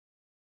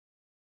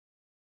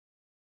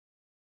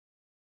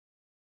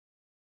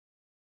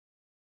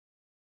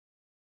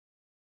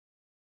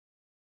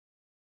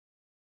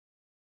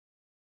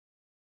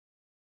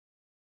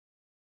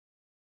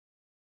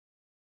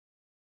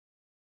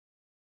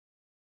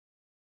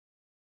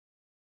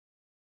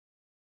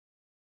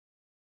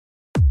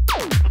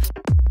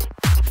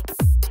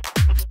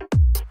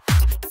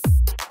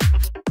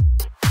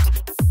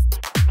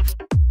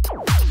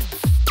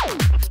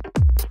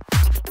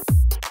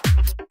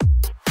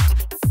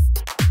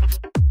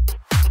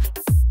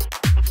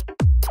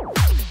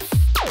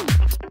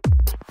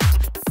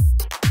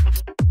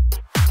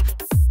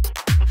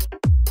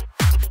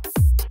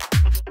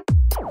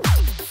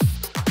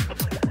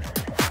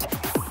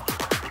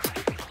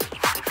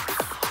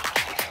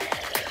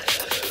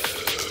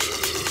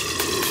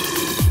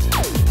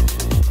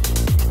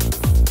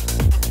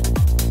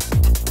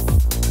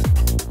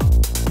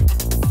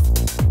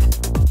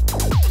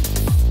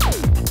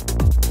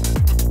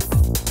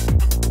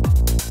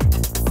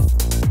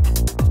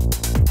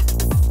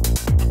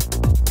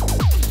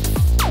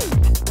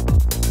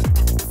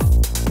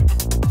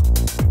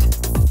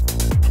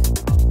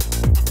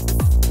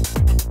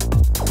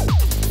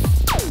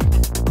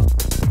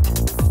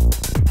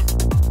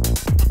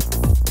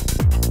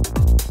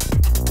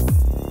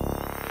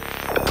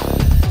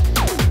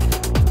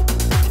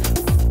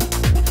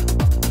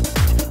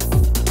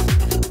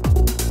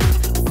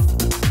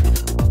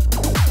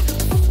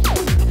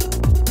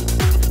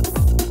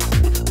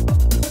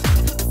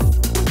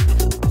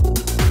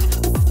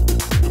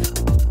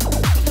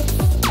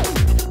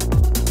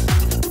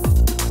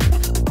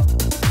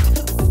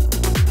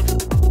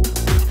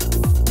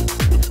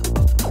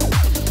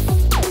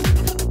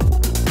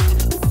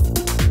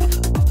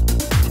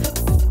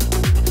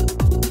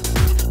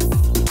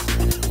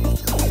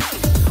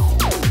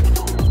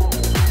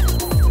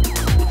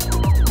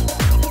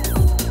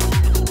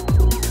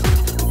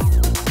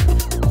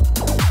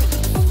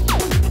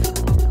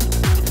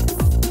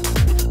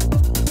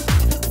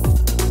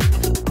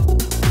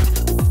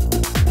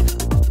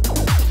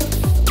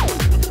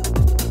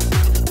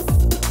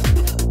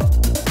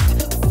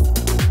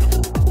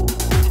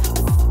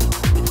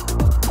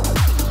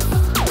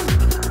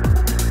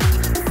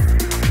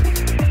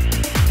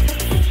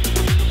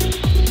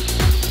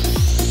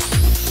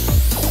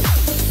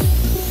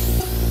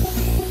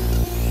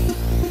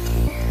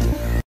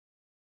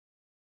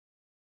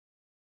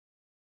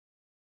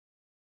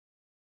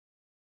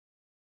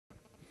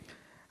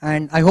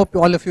and I hope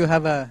all of you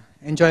have an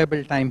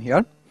enjoyable time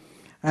here.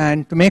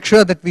 And to make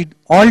sure that we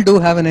all do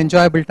have an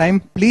enjoyable time,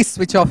 please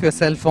switch off your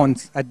cell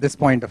phones at this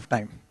point of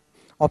time,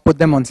 or put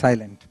them on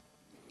silent.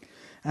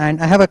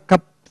 And I have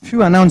a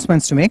few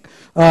announcements to make.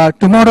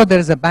 Tomorrow there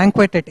is a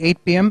banquet at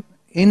 8 p.m.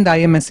 in the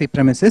IMSC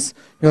premises.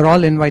 You're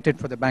all invited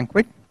for the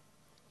banquet.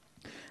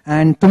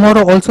 And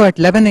tomorrow also at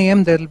 11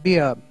 a.m. there will be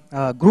a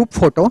group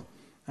photo,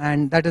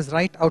 and that is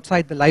right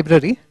outside the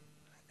library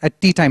at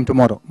tea time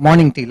tomorrow,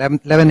 morning tea,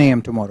 11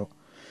 a.m. tomorrow.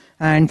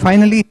 And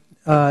finally,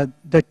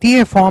 the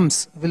TA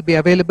forms will be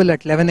available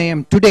at 11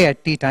 a.m. today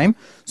at tea time.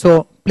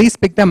 So please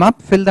pick them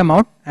up, fill them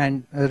out,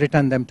 and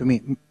return them to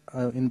me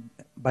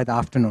by the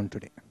afternoon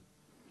today.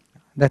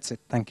 That's it.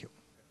 Thank you.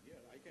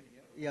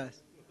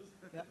 Yes.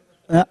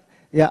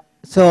 Yeah.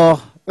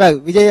 So, well,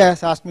 Vijay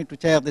has asked me to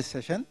chair this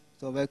session.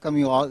 So welcome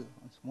you all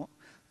once more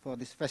for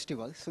this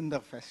festival,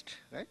 Sundar Fest,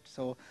 right?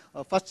 So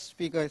our first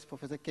speaker is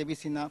Professor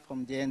B.Sinha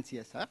from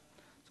JNCASR.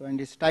 So, and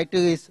his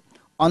title is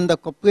On the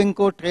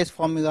Koplenko Trace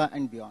Formula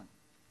and Beyond.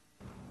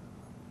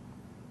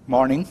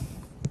 Morning.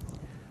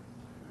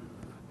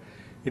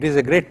 It is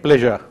a great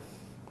pleasure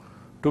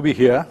to be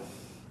here.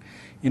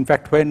 In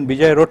fact, when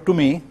Vijay wrote to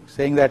me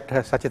saying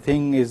that such a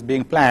thing is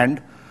being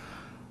planned,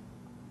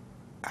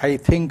 I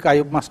think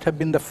I must have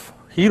been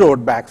he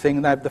wrote back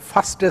saying that the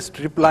fastest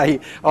reply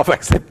of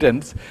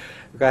acceptance.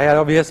 I had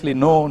obviously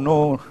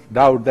no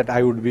doubt that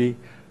I would be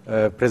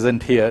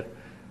present here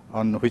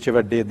on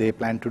whichever day they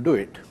plan to do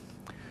it.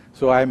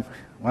 So I'm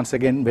once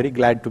again very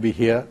glad to be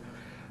here.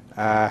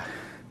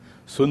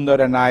 Sundar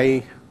and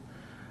I,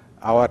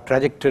 our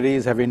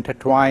trajectories have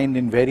intertwined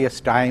in various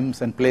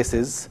times and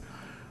places.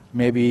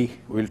 Maybe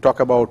we'll talk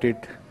about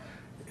it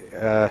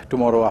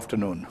tomorrow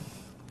afternoon.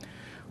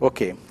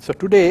 Okay, so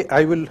today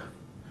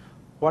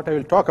what I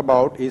will talk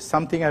about is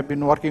something I've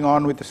been working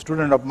on with a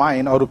student of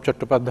mine, Arup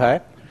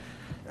Chattopadhyay,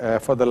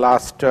 for the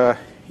last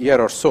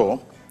year or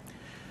so.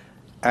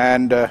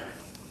 And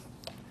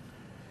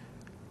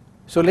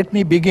so let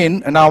me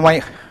begin. Now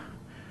I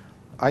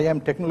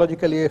am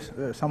technologically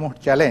somewhat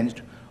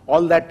challenged.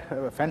 All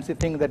that fancy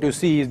thing that you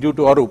see is due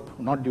to Arup,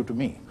 not due to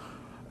me.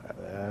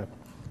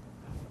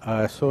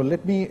 So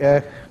let me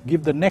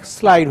give the next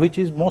slide, which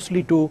is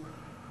mostly to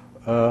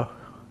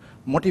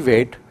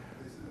motivate.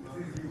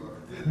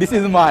 This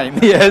is mine,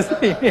 yes,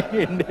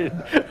 indeed.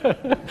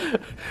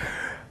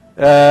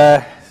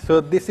 So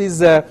this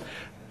is a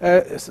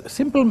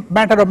simple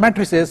matter of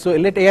matrices. So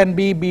let A and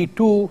B be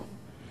two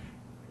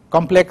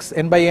complex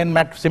n by n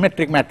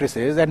symmetric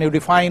matrices, and you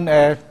define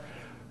a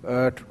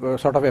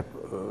sort of a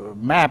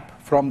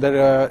map from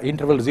the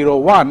interval 0,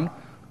 1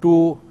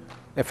 to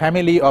a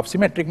family of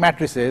symmetric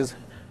matrices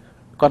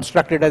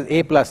constructed as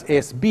A plus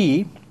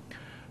SB.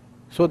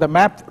 So the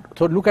map,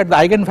 so look at the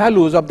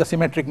eigenvalues of the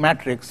symmetric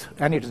matrix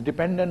and its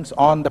dependence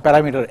on the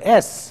parameter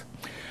S.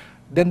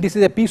 Then this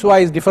is a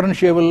piecewise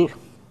differentiable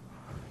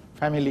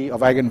family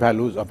of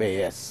eigenvalues of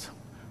AS.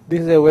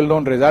 This is a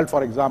well-known result.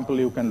 For example,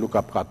 you can look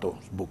up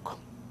Kato's book.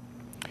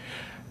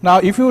 Now,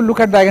 if you look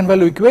at the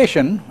eigenvalue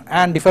equation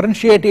and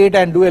differentiate it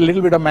and do a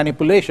little bit of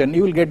manipulation,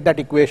 you will get that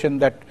equation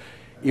that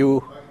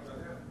you,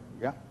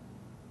 yeah?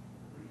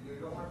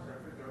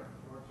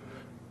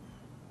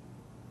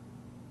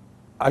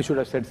 I should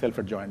have said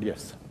self-adjoint,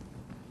 yes.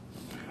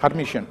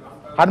 Hermitian.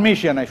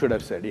 Hermitian, I should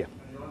have said, yeah.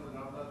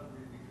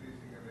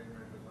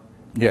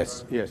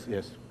 Yes.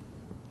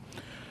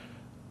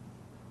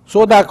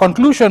 So the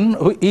conclusion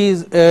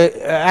is,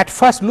 at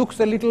first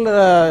looks a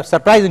little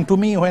surprising to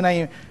me when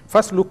I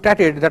first looked at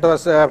it. That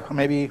was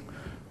maybe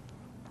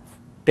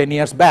 10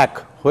 years back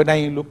when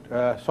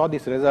I saw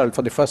this result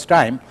for the first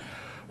time.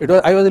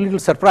 I was a little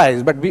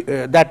surprised, but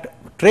that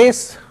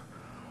trace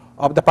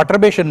of the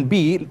perturbation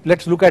B,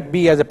 let's look at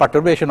B as a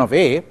perturbation of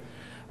A,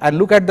 and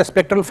look at the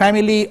spectral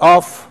family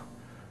of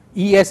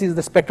ES is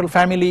the spectral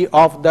family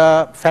of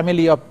the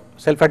family of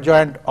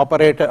self-adjoint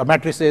operator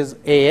matrices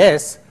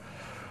AS.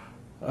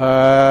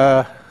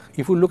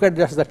 If you look at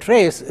just the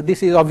trace,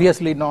 this is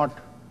obviously not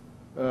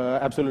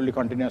absolutely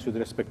continuous with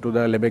respect to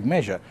the Lebesgue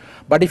measure.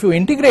 But if you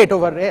integrate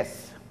over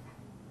S,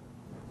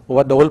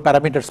 over the whole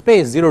parameter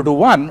space 0 to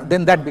 1,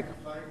 then that becomes,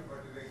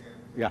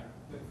 yeah.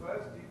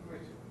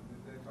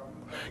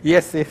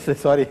 Yes,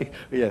 sorry,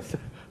 yes.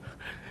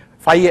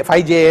 Phi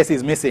JS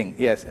is missing,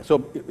 yes.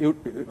 So you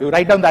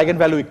write down the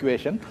eigenvalue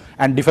equation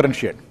and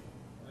differentiate.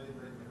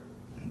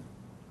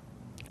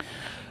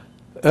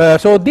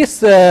 So this,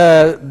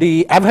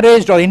 the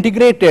averaged or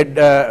integrated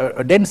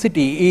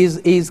density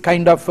is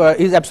kind of,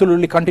 is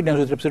absolutely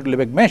continuous with respect to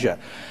Lebesgue measure.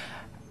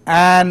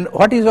 And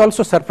what is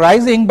also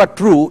surprising but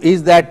true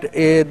is that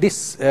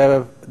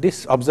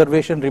this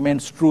observation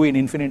remains true in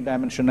infinite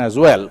dimension as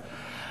well.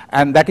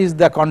 And that is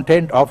the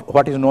content of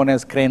what is known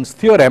as Crane's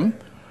theorem,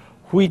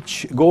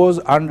 which goes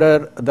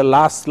under the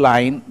last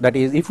line. That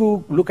is, if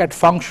you look at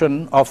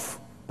function of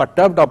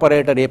perturbed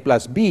operator A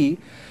plus B,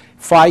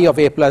 phi of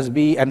A plus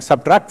B, and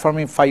subtract from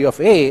it phi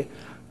of A,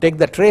 take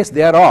the trace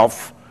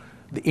thereof,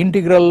 the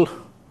integral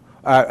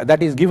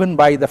that is given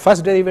by the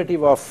first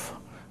derivative of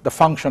the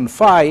function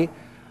phi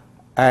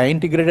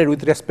integrated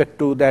with respect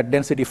to that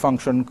density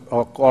function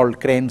called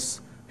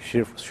Crane's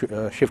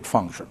shift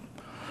function.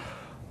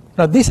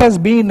 Now, this has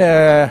been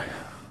a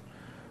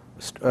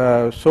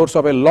source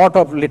of a lot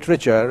of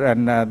literature,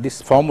 and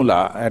this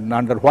formula, and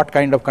under what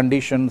kind of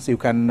conditions you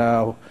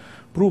can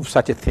prove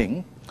such a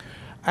thing.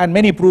 And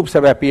many proofs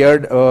have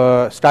appeared,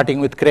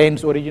 starting with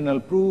Crane's original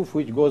proof,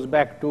 which goes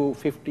back to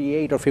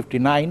 58 or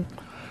 59,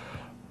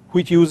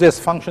 which uses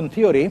function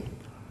theory,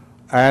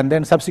 and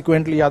then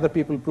subsequently other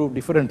people proved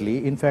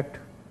differently. In fact,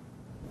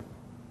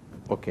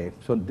 okay,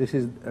 so this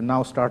is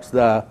now starts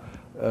the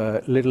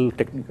little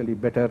technically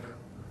better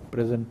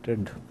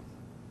presented.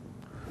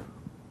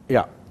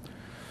 Yeah.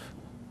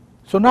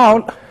 So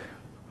now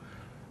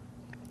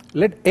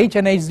let H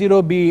and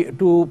H0 be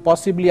two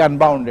possibly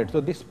unbounded.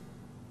 So this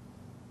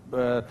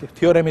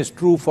theorem is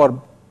true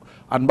for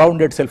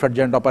unbounded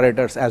self-adjoint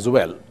operators as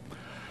well,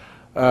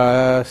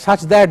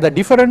 such that the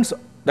difference,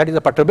 that is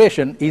the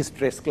perturbation, is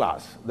trace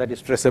class, that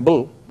is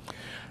traceable.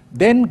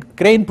 Then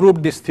Crane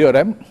proved this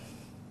theorem.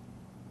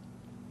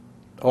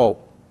 Oh,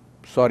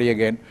 sorry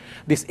again.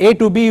 This A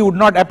to B would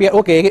not appear.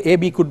 Okay,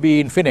 AB could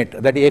be infinite,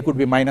 that A could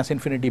be minus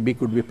infinity, B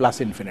could be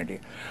plus infinity.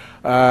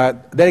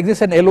 There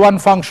exists an L1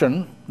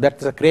 function,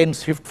 that's a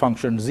Crane's shift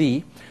function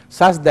Z,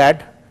 such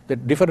that the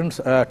difference,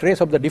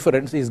 trace of the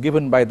difference is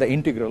given by the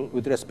integral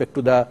with respect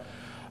to the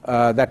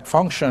that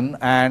function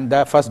and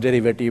the first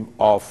derivative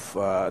of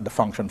the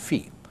function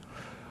phi.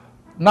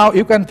 Now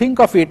you can think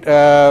of it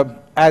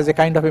as a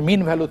kind of a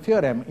mean value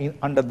theorem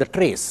under the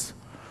trace.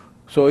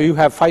 So you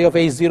have phi of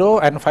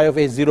H0 and phi of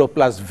H0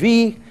 plus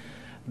V.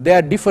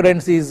 Their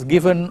difference is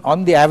given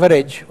on the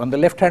average. On the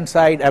left hand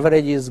side,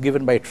 average is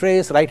given by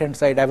trace, right hand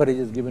side average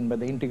is given by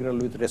the integral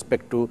with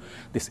respect to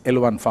this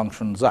L1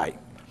 function xi.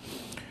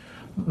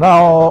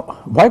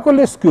 Now,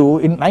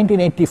 Voiculescu in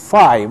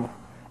 1985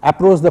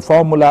 approached the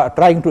formula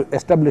trying to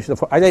establish the,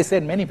 as I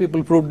said, many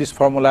people proved this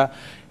formula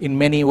in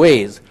many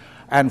ways,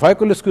 and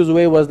Voiculescu's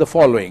way was the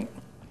following,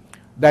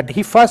 that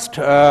he first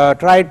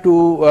tried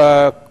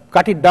to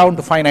cut it down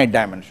to finite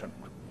dimension.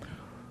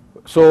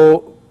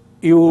 So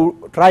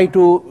you try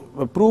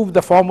to prove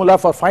the formula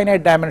for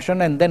finite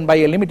dimension, and then by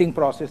a limiting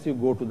process you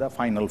go to the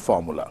final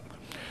formula.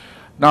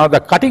 Now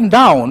the cutting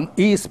down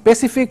is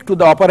specific to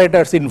the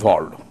operators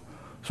involved.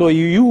 So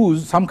you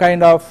use some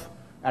kind of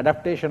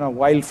adaptation of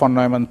Weil-von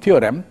Neumann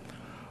theorem,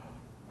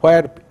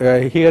 where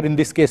here in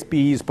this case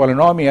P is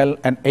polynomial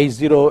and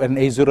H0 and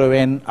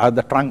H0n are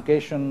the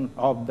truncation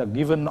of the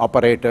given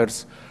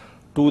operators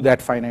to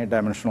that finite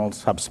dimensional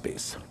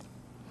subspace.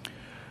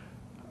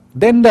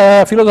 Then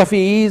the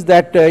philosophy is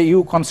that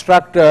you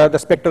construct the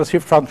spectral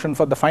shift function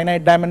for the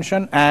finite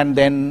dimension and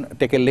then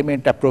take a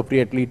limit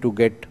appropriately to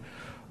get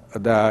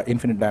the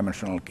infinite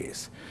dimensional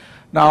case.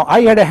 Now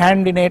I had a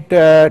hand in it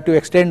to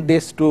extend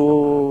this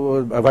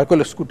to a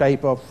Voiculescu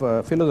type of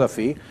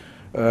philosophy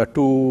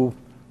to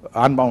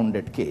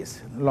unbounded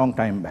case long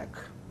time back.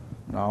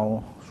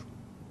 Now,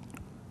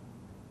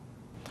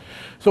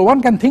 so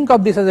one can think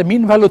of this as a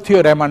mean value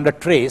theorem under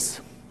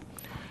trace,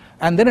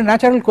 and then a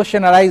natural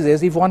question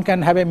arises if one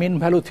can have a mean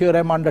value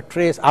theorem under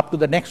trace up to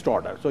the next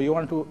order. So you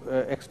want to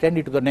extend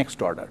it to the next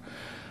order,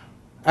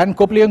 and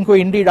Koplienko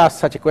indeed asked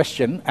such a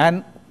question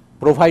and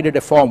provided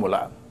a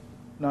formula.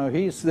 Now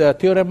his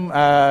theorem,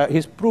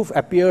 his proof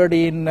appeared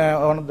in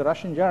one of the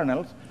Russian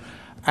journals,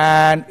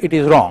 and it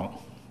is wrong,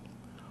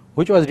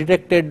 which was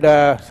detected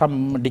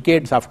some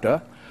decades after.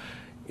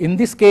 In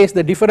this case,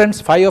 the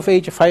difference phi of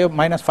h, phi of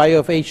minus phi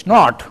of h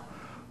naught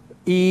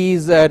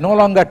is no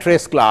longer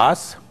trace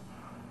class,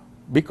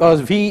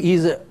 because V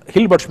is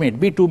Hilbert-Schmidt,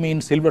 B2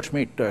 means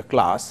Hilbert-Schmidt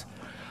class.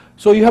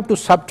 So you have to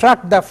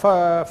subtract the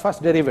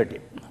first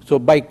derivative. So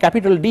by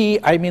capital D,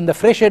 I mean the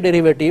Fresher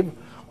derivative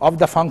of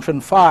the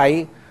function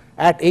phi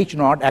at h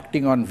naught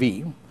acting on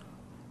V.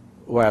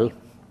 Well,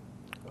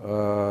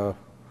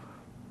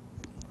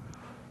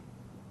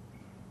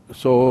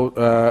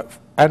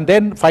 and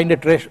then find a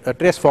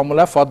trace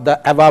formula for the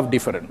above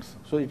difference.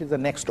 So it is the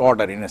next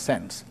order in a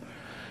sense.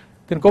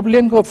 Then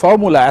Koplienko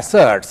formula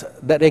asserts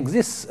that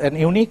exists an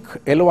unique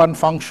L1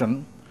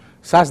 function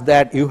such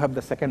that you have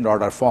the second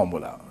order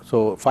formula.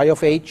 So phi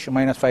of h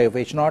minus phi of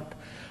h naught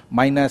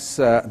minus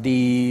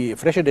the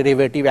Fresher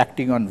derivative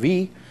acting on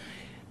V.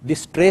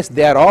 This trace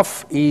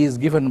thereof is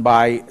given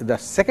by the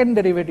second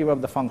derivative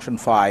of the function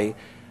phi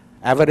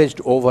averaged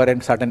over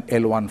a certain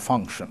L1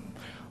 function.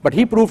 But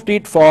he proved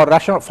it for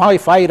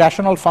phi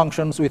rational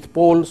functions with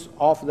poles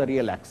of the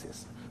real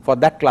axis, for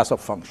that class of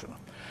function.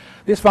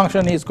 This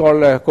function is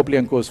called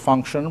Koplienko's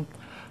function.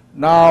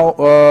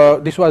 Now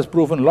this was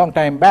proven long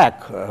time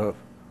back.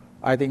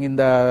 I think in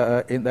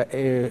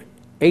the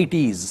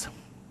 80s,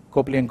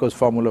 Koplienko's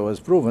formula was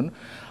proven.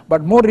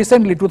 But more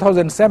recently,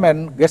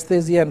 2007,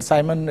 Gestesi and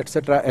Simon,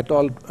 etc., et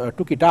al.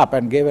 Took it up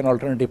and gave an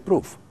alternative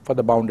proof for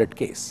the bounded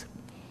case.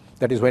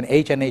 That is when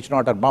h and h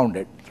naught are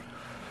bounded.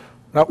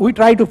 Now we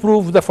try to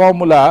prove the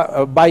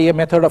formula by a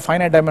method of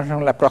finite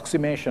dimensional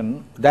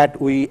approximation that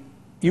we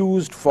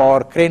used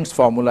for Crane's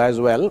formula as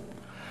well,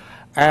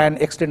 and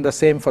extend the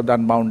same for the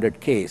unbounded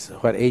case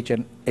where h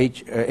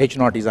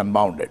naught is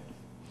unbounded.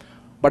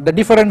 but the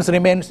difference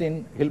remains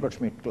in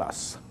Hilbert-Schmidt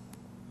class.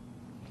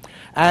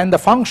 And the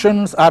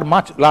functions are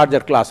much larger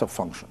class of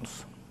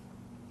functions,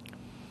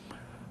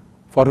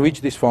 for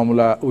which this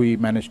formula we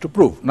managed to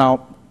prove.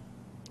 Now,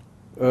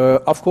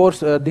 of course,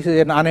 this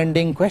is an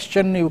unending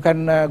question. You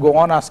can go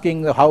on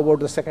asking how about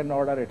the second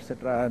order,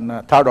 etc.,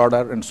 and third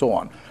order, and so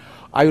on.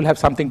 I will have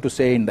something to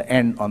say in the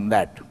end on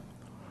that.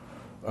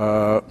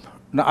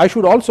 Now, I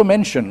should also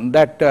mention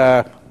that,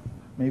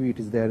 maybe it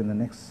is there in the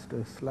next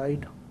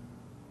slide.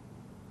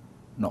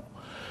 No.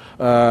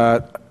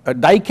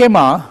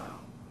 Dykema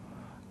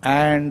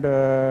and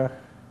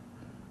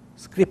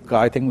Skripka,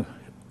 I think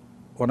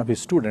one of his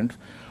students,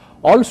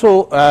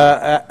 also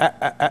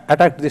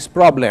attacked this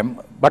problem,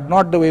 but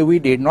not the way we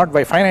did, not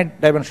by finite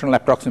dimensional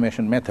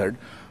approximation method,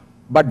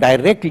 but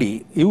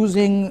directly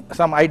using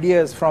some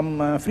ideas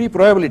from free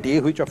probability,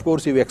 which of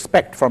course you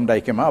expect from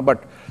Dykema,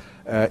 but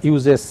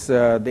uses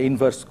the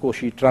inverse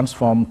Cauchy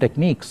transform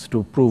techniques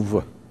to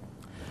prove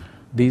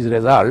these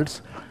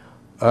results.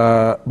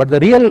 But the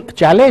real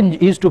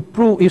challenge is to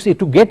prove, you see,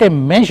 to get a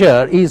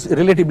measure is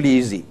relatively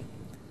easy.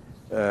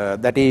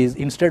 That is,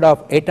 instead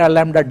of eta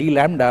lambda d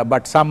lambda,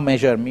 but some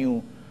measure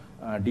mu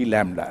d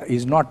lambda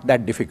is not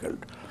that difficult.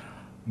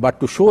 But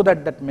to show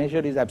that that measure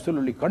is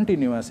absolutely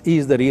continuous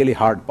is the really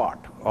hard part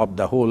of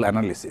the whole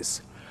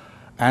analysis.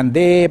 And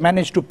they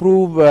managed to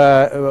prove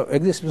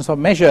existence of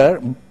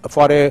measure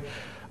for a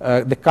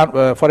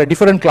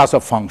different class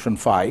of function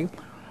phi.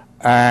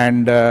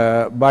 And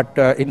but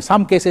in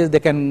some cases they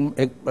can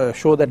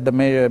show that the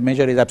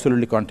measure is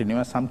absolutely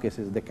continuous, some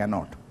cases they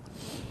cannot.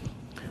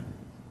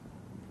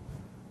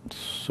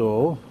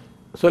 So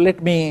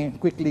let me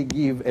quickly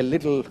give a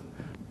little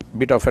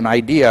bit of an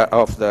idea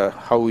of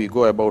how we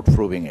go about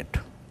proving it.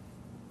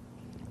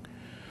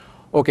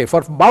 Okay,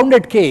 for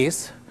bounded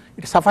case,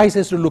 it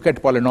suffices to look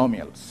at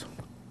polynomials.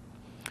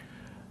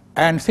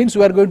 And since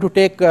we are going to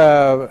take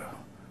up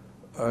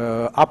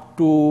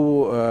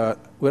to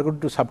we are going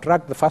to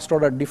subtract the first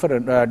order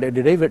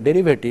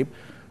derivative,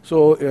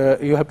 so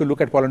you have to look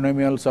at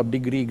polynomials of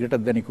degree greater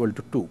than or equal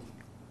to 2.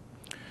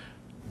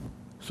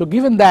 So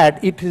given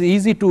that, it is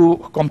easy to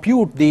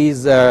compute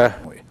these.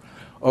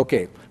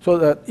 Okay,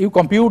 so you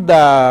compute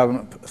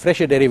the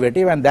Fresher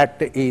derivative, and that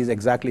is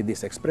exactly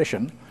this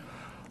expression.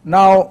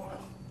 Now,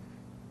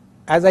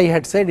 as I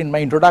had said in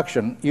my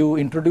introduction, you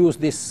introduce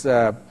this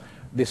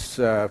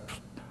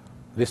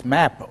this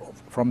map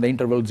from the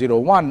interval 0,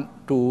 1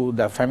 to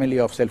the family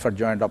of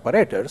self-adjoint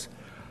operators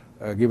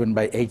given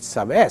by H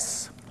sub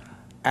s,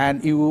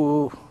 and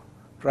you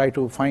try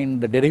to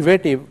find the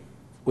derivative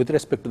with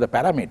respect to the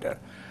parameter,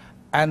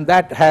 and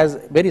that has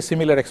very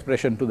similar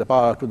expression to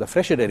the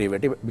Fresher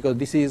derivative, because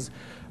this is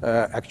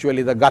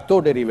actually the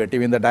Gateau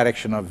derivative in the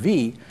direction of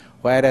v,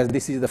 whereas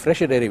this is the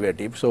Fresher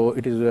derivative, so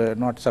it is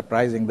not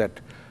surprising that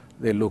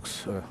they look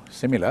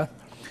similar.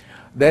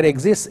 There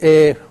exists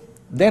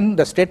then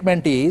the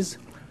statement is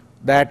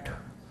that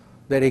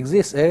there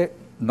exists a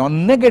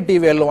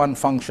non-negative L1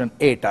 function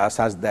eta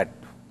such that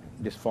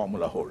this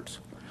formula holds.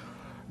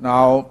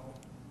 Now,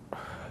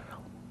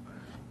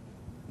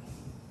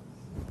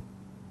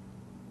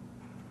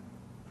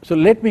 so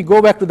let me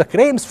go back to the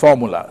Crane's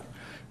formula.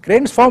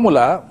 Crane's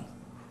formula,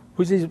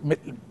 which is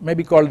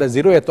maybe called the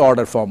 0th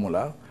order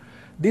formula,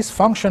 this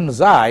function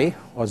xi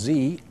or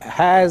z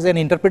has an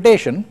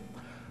interpretation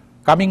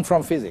coming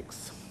from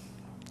physics.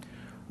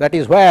 That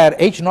is where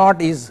H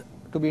naught is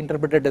to be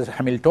interpreted as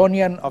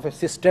Hamiltonian of a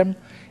system,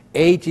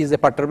 H is a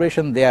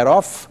perturbation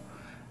thereof,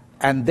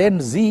 and then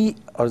z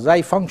or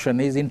xi function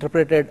is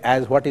interpreted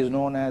as what is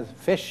known as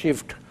phase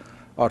shift,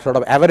 or sort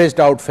of averaged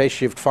out phase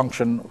shift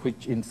function,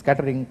 which in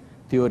scattering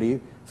theory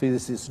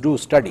physicists do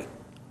study.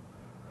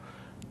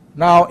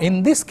 Now,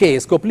 in this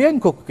case,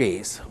 Koplienko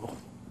case,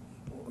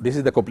 this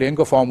is the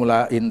Koplienko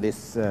formula in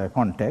this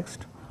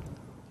context.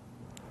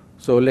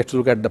 So let's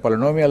look at the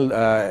polynomial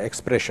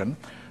expression.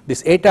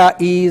 This eta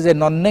is a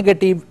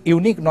non-negative,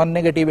 unique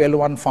non-negative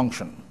L1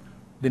 function.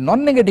 The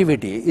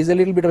non-negativity is a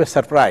little bit of a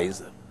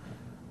surprise,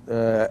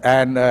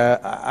 and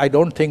I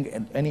don't think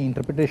any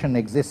interpretation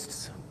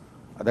exists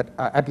that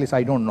at least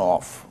I don't know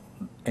of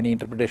any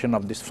interpretation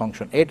of this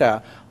function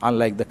eta,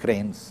 unlike the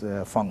Crane's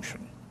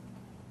function.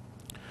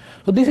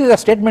 So this is a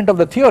statement of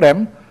the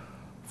theorem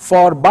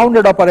for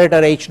bounded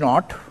operator H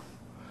naught.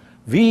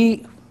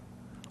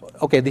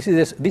 Okay,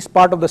 this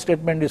part of the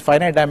statement is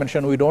finite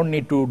dimension. We don't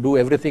need to do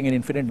everything in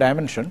infinite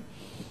dimension.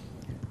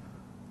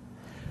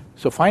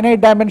 So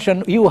finite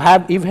dimension, you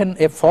have even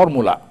a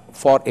formula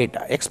for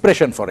eta,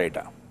 expression for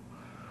eta,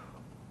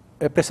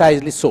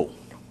 precisely so.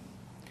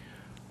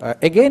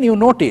 Again, you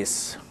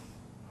notice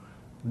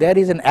there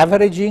is an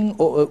averaging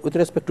with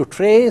respect to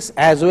trace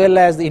as well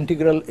as the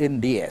integral in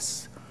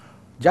ds.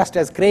 Just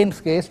as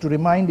Crane's case, to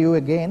remind you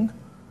again,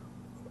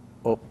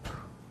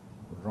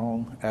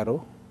 wrong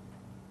arrow.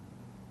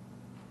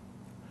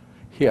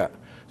 Here.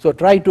 So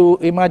try to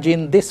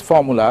imagine this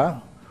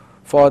formula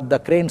for the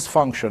Crane's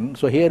function.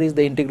 So here is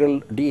the integral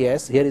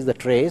ds, here is the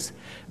trace,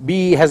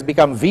 b has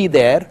become v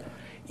there,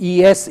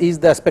 es is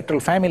the spectral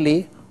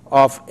family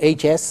of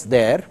hs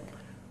there,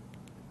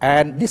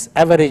 and this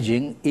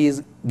averaging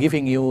is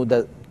giving you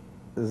the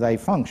xi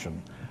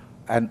function.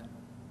 And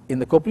in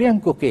the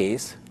Koplienko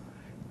case,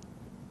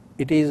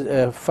 it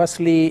is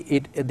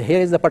firstly, here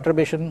is the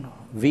perturbation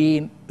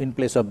V in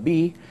place of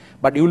B,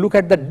 but you look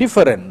at the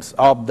difference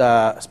of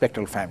the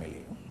spectral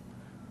family,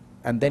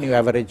 and then you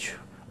average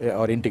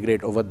or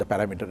integrate over the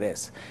parameter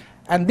S.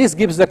 And this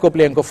gives the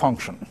Koplienko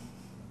function.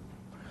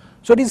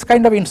 So it is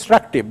kind of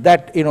instructive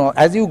that, you know,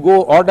 as you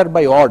go order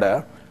by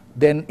order,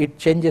 then it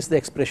changes the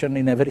expression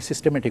in a very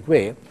systematic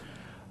way.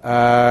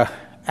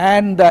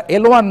 And the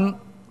L1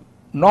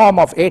 norm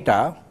of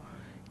eta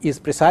is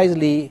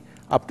precisely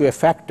up to a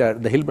factor,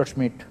 the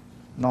Hilbert-Schmidt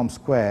norm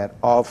square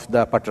of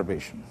the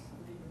perturbation.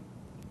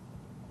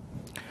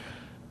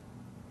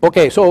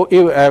 Okay, so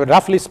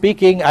roughly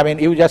speaking, I mean,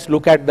 you just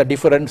look at the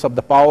difference of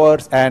the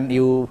powers and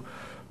you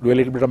do a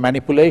little bit of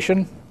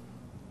manipulation.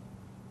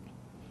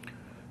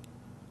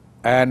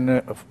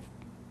 And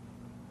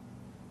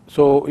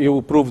so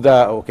you prove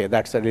the, okay,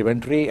 that's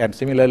elementary, and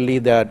similarly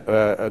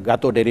the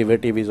Gato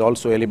derivative is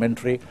also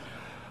elementary.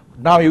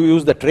 Now you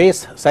use the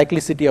trace,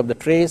 cyclicity of the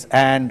trace,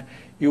 and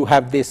you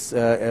have this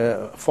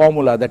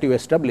formula that you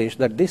establish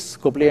that this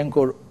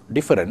Koplienko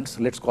difference,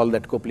 let's call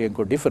that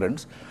Koplienko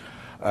difference,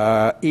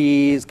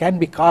 can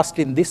be cast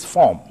in this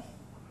form,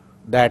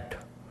 that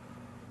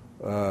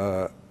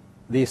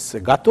this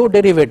Gato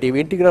derivative,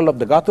 integral of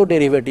the Gato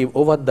derivative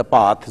over the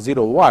path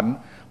 0, 1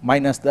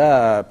 minus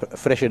the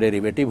Fresher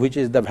derivative, which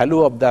is the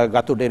value of the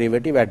Gato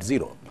derivative at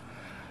 0.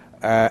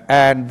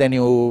 And then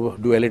you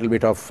do a little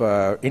bit of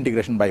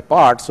integration by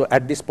parts. So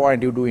at this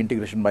point you do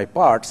integration by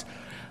parts,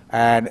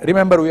 and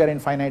remember we are in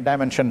finite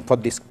dimension for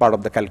this part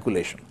of the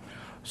calculation.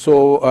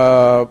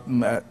 So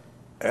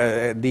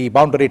the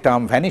boundary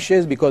term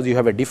vanishes because you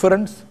have a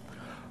difference,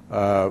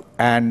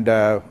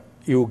 and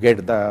you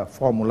get the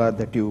formula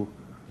that you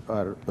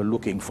are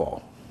looking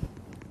for.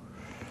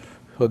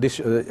 So this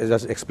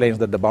just explains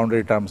that the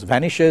boundary terms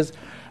vanishes,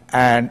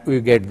 and we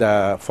get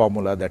the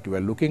formula that we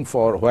are looking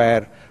for,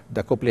 where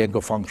the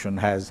Koplienko function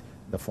has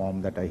the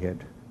form that I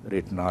had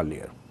written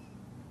earlier.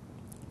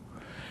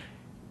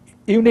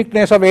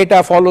 Uniqueness of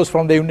eta follows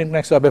from the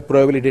uniqueness of a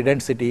probability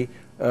density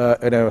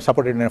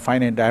supported in a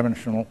finite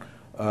dimensional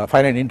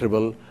finite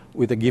interval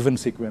with a given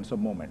sequence of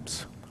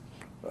moments.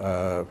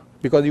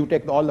 Because you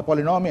take all the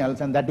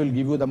polynomials and that will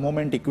give you the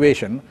moment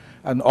equation,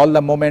 and all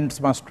the moments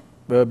must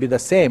be the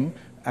same,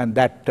 and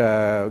that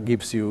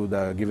gives you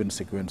the given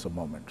sequence of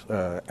moments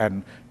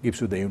and gives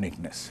you the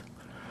uniqueness.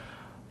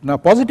 Now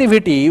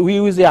positivity, we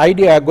use the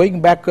idea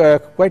going back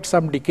quite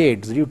some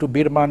decades due to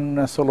Birman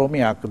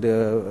Solomiak,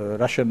 the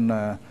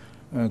Russian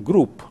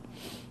group.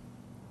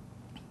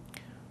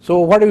 So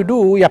what do?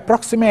 We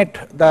approximate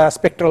the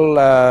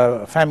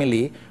spectral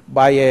family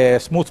by a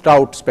smoothed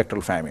out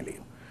spectral family,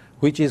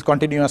 which is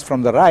continuous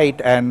from the right,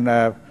 and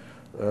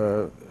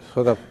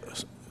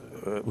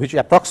which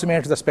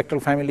approximates the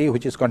spectral family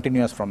which is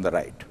continuous from the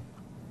right.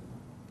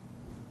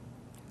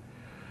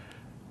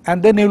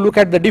 And then you look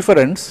at the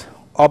difference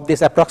of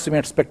this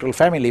approximate spectral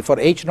family for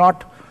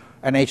H0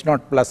 and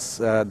H0 plus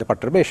the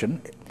perturbation,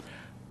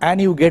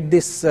 and you get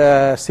this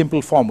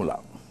simple formula.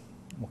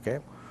 Okay.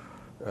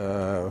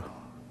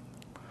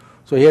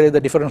 So here is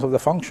the difference of the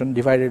function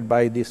divided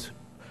by this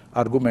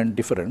argument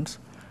difference,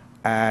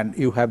 and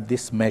you have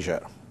this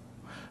measure.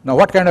 Now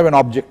what kind of an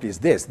object is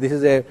this? This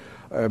is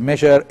a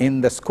measure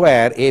in the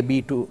square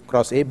AB to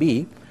cross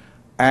AB,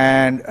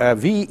 and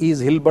V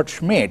is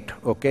Hilbert-Schmidt.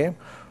 Okay,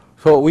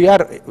 so we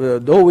are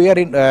though we are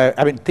in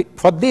I mean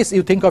for this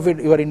you think of it,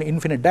 you are in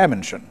infinite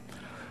dimension.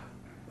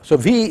 So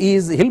V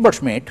is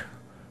Hilbert-Schmidt.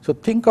 So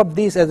think of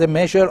this as a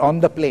measure on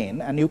the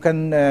plane, and you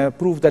can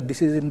prove that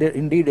this is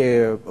indeed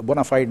a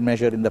bona fide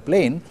measure in the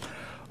plane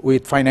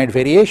with finite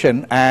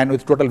variation and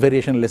with total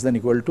variation less than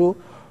equal to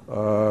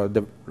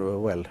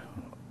well,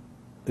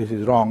 this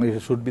is wrong.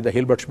 It should be the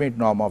Hilbert-Schmidt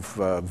norm of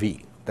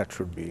V. That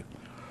should be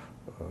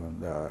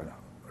the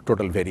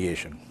total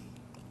variation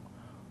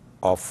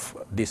of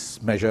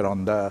this measure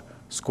on the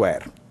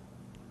square.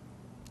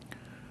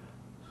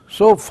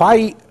 So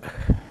phi,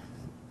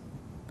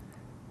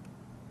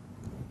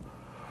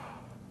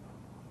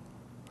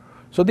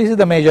 so this is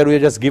the measure, we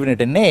have just given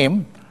it a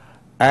name,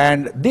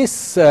 and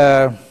this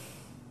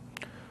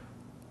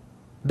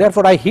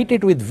therefore I hit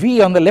it with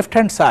V on the left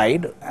hand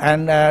side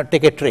and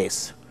take a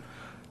trace.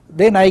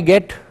 Then I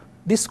get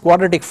this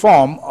quadratic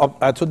form of,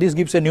 so this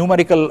gives a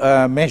numerical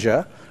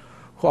measure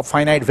of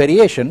finite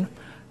variation,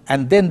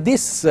 and then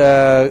this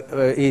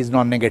is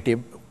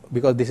non-negative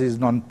because this is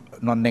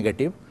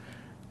non-negative,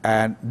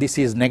 and this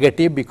is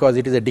negative because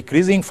it is a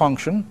decreasing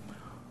function.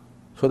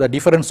 So the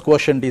difference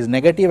quotient is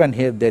negative, and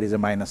here there is a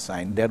minus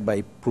sign,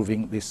 thereby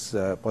proving this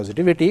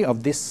positivity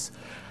of this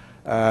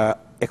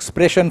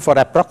expression for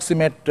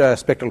approximate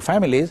spectral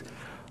families.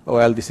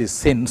 Well, this is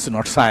since,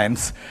 not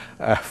science.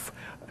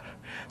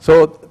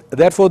 So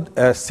therefore,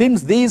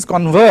 since these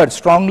converge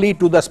strongly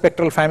to the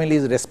spectral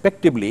families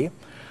respectively,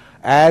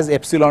 as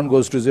epsilon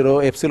goes to 0,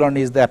 epsilon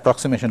is the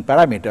approximation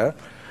parameter,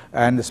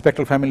 and the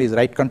spectral family is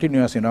right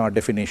continuous in our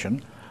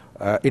definition,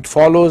 it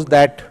follows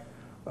that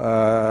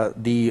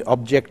the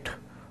object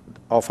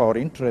of our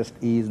interest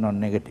is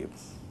non-negative.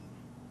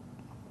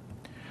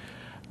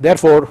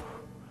 Therefore,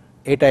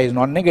 eta is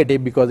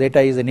non-negative because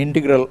eta is an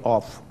integral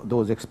of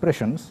those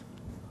expressions,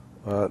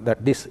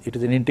 it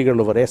is an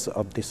integral over S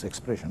of this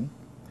expression,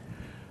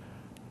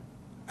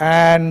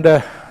 and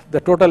the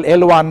total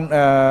L1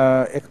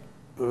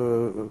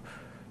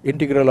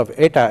 integral of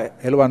eta,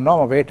 L1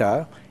 norm of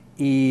eta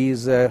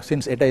is,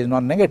 since eta is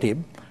non-negative,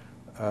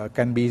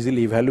 can be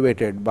easily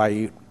evaluated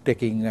by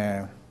taking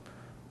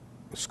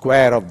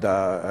square of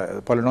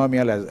the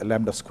polynomial as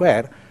lambda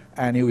square,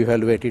 and you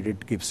evaluate it,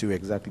 it gives you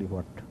exactly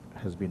what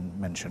has been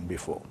mentioned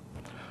before.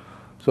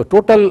 So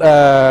total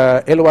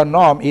L1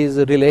 norm is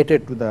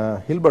related to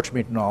the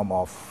Hilbert-Schmidt norm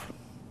of.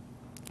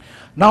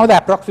 Now the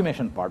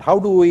approximation part, how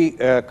do we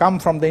come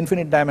from the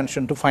infinite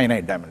dimension to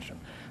finite dimension,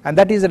 and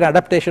that is an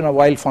adaptation of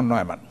Weil von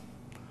Neumann.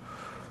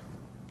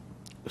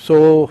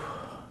 So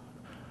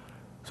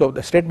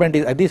the statement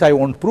is, this I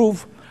won't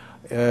prove.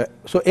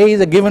 So A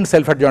is a given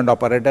self-adjoint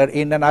operator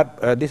in an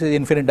this is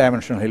infinite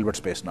dimensional Hilbert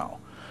space now.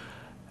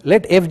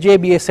 Let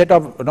Fj be a set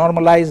of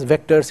normalized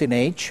vectors in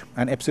H,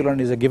 and epsilon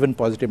is a given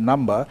positive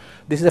number.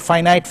 This is a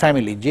finite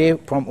family, J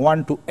from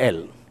 1 to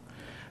L.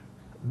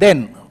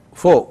 Then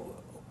for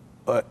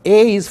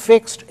A is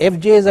fixed,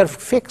 Fj's are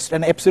fixed,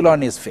 and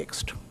epsilon is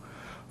fixed.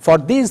 For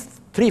these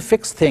three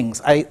fixed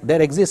things,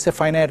 there exists a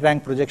finite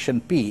rank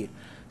projection P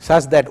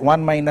such that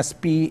 1 minus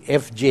P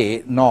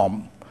Fj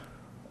norm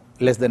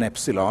less than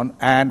epsilon,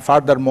 and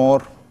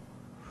furthermore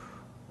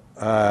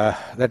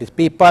that is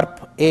P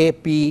perp A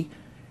P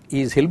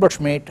is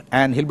Hilbert-Schmidt,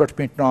 and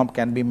Hilbert-Schmidt norm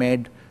can be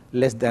made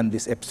less than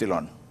this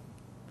epsilon.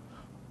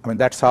 I mean,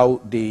 that's how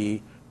the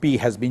P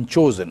has been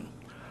chosen.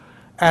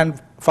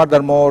 And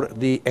furthermore,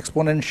 the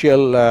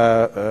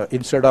exponential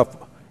instead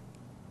of,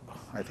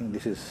 I think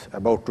this is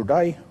about to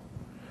die,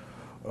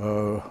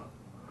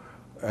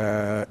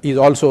 is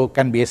also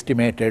can be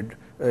estimated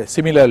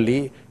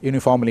similarly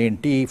uniformly in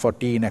T for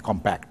T in a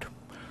compact.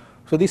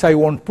 So this I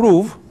won't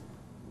prove,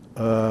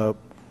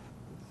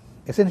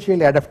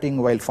 essentially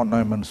adapting Weil von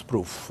Neumann's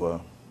proof,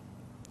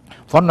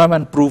 von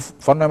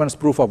Neumann's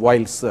proof of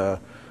Weil's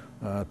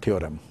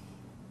theorem.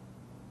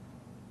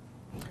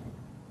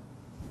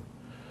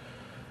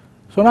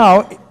 So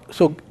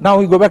now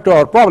we go back to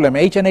our problem.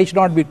 H and H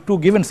naught be two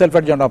given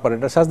self-adjoint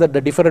operators such that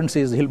the difference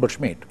is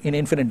Hilbert-Schmidt in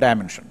infinite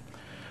dimension.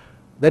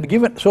 That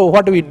given, so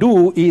what we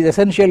do is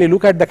essentially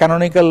look at the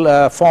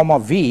canonical form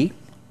of V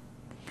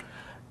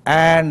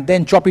and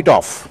then chop it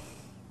off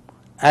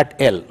at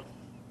L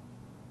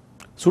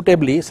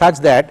suitably such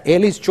that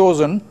L is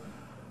chosen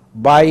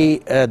by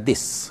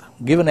this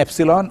given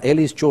epsilon, L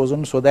is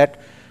chosen so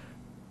that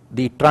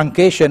the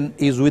truncation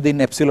is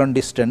within epsilon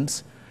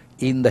distance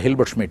in the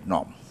Hilbert-Schmidt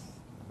norm.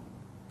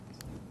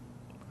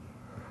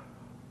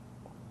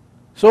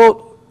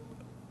 So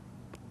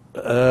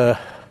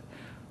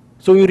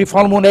we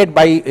reformulate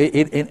by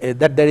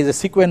that there is a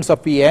sequence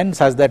of Pn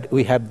such that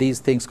we have these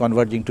things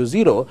converging to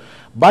 0,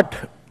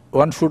 but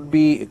one should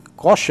be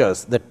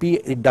cautious that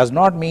it does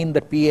not mean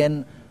that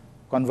Pn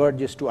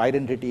converges to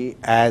identity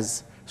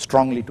as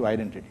strongly to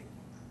identity.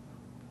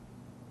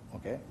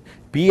 Okay.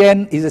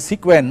 Pn is a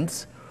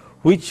sequence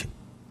which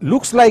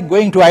looks like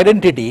going to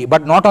identity,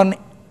 but not on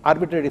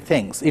arbitrary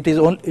things. It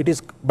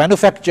is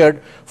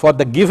manufactured for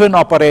the given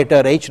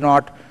operator H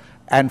naught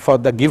and for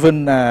the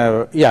given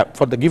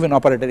for the given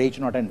operator H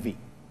naught and V.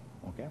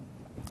 Okay.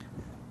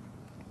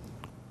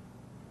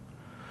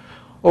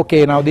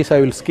 Okay, now this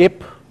I will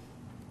skip.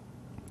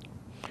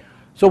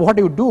 So what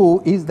you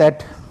do is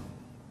that,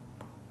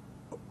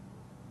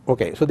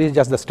 okay, so this is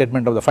just the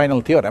statement of the final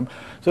theorem.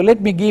 So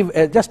let me give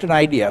just an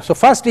idea. So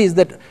first is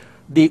that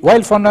the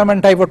Weil von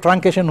Neumann type of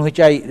truncation which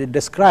I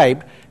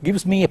described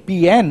gives me a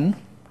Pn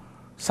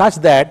such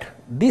that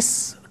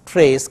this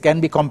trace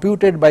can be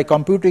computed by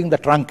computing the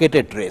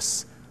truncated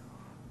trace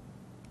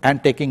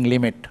and taking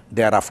limit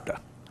thereafter.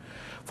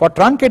 For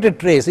truncated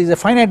trace is a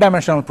finite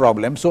dimensional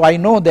problem, so I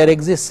know there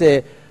exists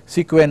a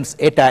sequence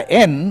eta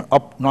n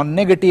of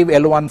non-negative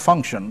L1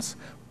 functions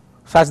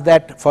such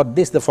that for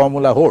this the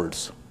formula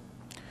holds.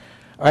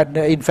 And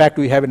in fact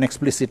we have an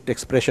explicit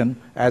expression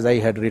as I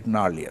had written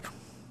earlier.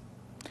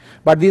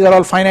 But these are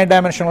all finite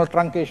dimensional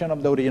truncation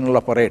of the original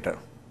operator.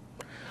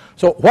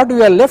 So what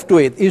we are left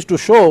with is to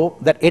show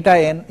that eta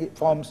n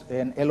forms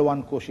an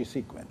L1 Cauchy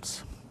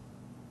sequence.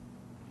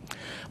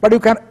 But you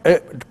can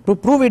to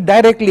prove it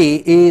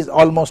directly is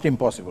almost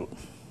impossible.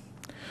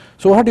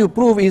 So what you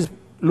prove is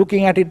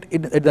looking at it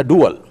in the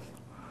dual.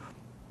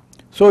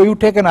 So you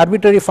take an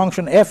arbitrary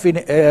function f in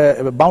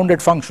a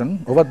bounded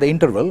function over the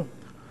interval,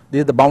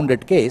 this is the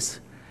bounded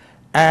case,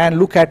 and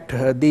look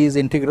at these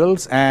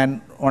integrals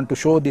and want to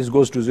show this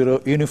goes to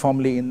 0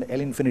 uniformly in the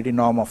L infinity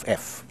norm of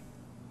f.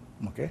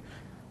 Okay.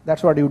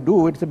 That's what you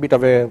do. It's a bit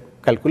of a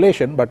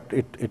calculation, but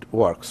it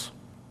works.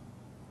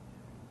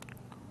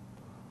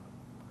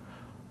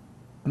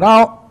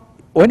 Now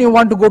when you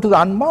want to go to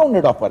the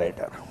unbounded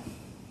operator,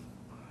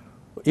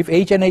 if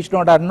H and H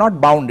naught are not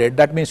bounded,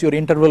 that means your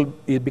interval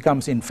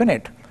becomes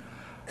infinite.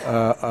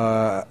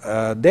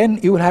 then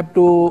you will have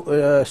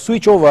to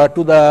switch over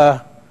to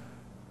the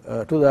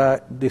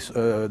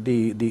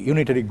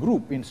unitary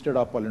group instead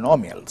of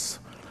polynomials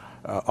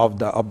of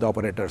the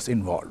operators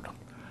involved.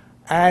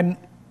 And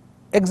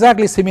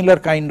exactly similar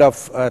kind of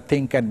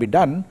thing can be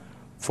done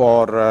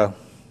for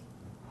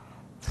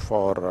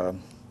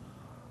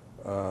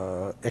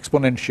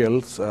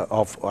exponentials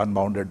of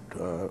unbounded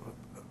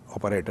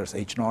operators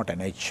H0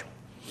 and H.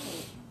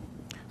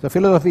 The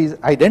philosophy is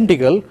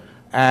identical,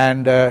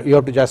 and you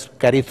have to just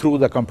carry through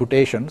the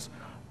computations,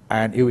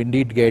 and you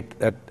indeed get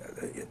that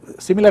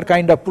similar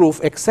kind of proof,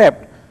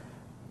 except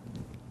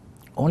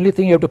only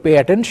thing you have to pay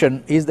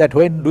attention is that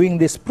when doing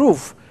this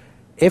proof,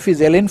 f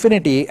is L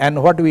infinity,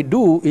 and what we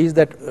do is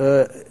that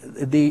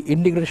the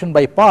integration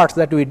by parts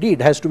that we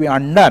did has to be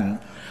undone.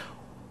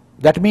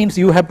 That means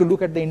you have to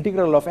look at the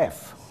integral of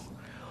f.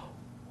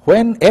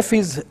 When f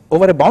is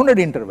over a bounded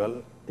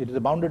interval, it is a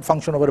bounded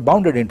function over a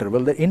bounded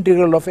interval, the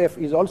integral of f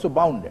is also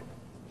bounded.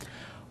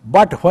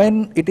 But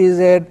when it is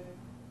a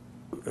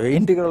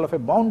integral of a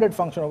bounded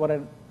function over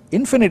an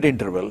infinite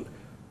interval,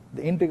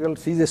 the integral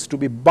ceases to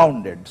be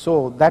bounded.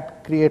 So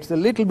that creates a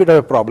little bit of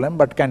a problem,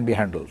 but can be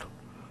handled.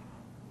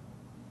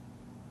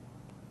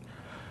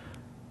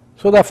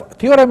 So the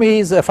theorem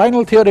is,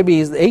 final theorem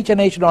is H and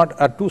H0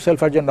 are two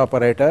self-adjoint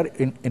operator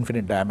in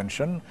infinite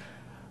dimension.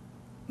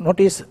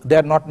 Notice they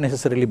are not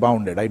necessarily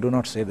bounded. I do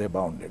not say they are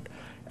bounded.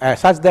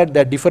 Such that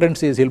the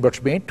difference is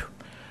Hilbert-Schmidt,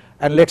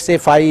 and let's say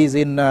phi is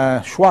in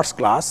Schwarz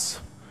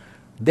class,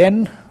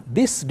 then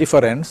this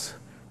difference,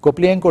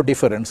 Koplienko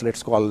difference,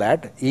 let's call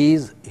that,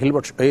 is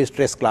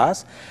trace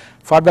class.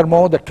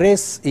 Furthermore, the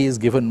trace is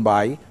given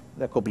by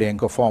the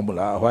Koplienko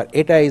formula, where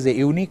eta is a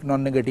unique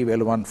non-negative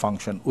L1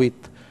 function with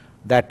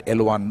that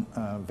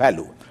L1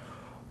 value.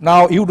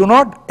 Now you do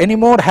not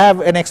anymore have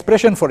an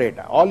expression for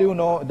eta. All you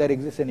know, there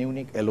exists a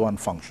unique L1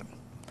 function.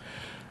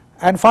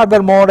 And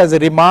furthermore, as a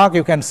remark,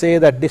 you can say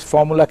that this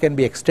formula can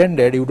be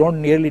extended. You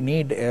don't really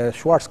need a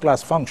Schwarz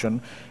class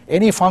function.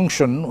 Any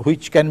function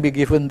which can be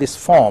given this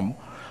form,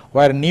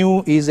 where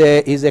nu is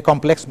a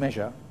complex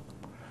measure,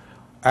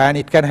 and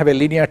it can have a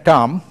linear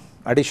term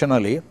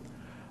additionally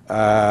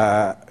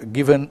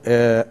given,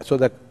 so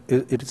that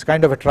it is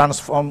kind of a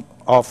transform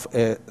of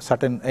a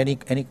certain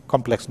any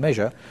complex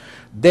measure.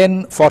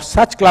 Then for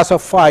such class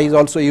of phi's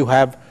also you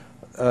have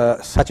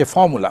such a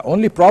formula.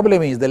 Only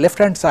problem is the left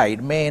hand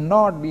side may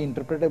not be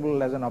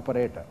interpretable as an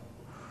operator.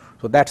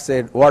 So that's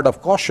a word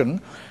of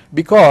caution,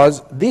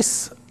 because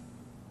this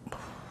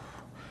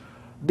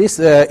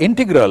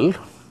integral,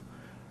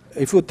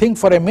 if you think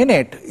for a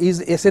minute,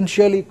 is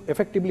essentially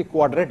effectively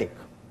quadratic.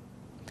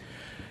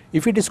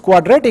 If it is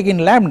quadratic in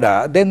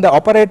lambda, then the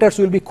operators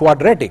will be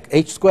quadratic,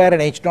 h square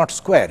and h0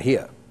 square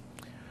here.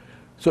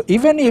 So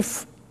even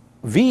if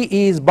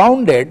V is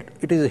bounded,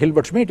 it is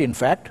Hilbert-Schmidt in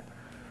fact,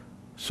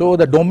 so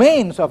the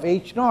domains of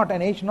h0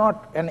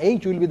 and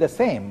h will be the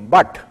same,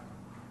 but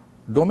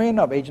domain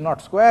of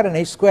h0 square and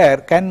h square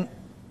can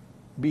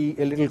be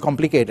a little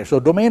complicated. So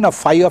domain of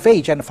phi of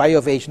h and phi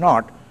of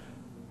h0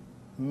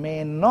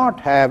 may not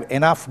have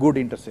enough good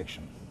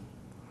intersection.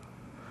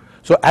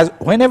 So as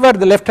whenever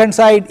the left hand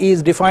side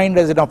is defined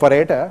as an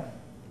operator,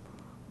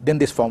 then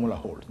this formula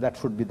holds. That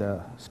should be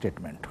the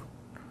statement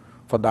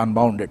for the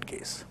unbounded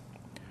case.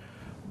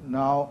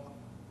 Now,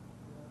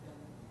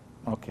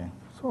 okay,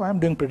 so I am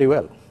doing pretty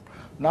well.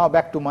 Now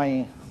back to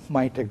my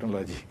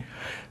technology.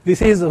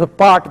 This is the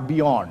part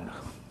beyond.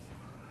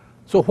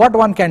 So what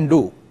one can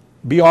do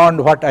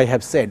beyond what I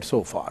have said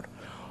so far?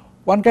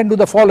 One can do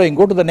the following,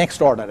 go to the next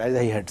order as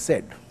I had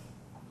said.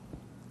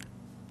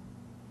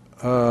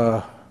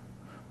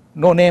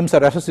 No names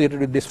are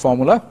associated with this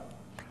formula.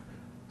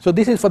 So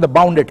this is for the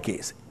bounded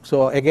case.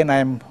 So again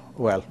I'm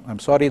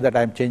sorry that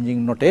I'm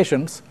changing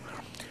notations.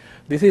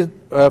 This is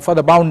for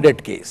the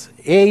bounded case.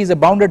 A is a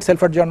bounded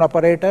self-adjoint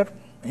operator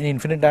in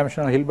infinite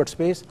dimensional Hilbert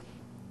space.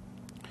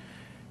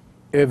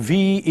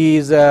 V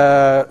is,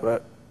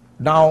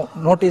 now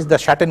notice the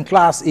Schatten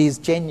class is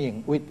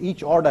changing with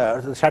each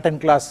order. The Schatten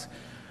class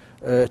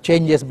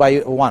changes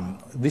by 1.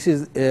 This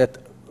is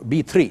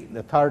B3,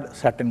 the third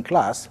Schatten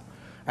class,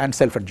 and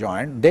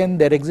self-adjoint. Then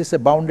there exists a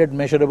bounded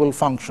measurable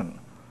function,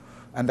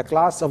 and the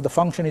class of the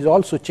function is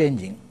also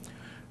changing,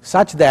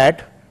 such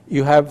that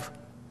you have,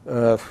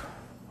 I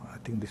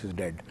think this is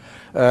dead,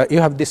 you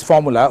have this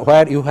formula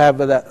where you have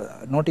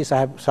the, notice I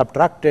have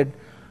subtracted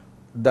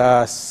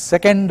the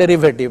second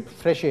derivative,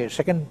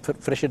 second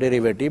Fresher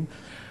derivative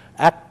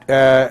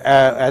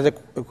as a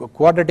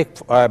quadratic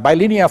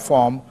bilinear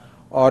form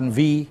on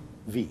V.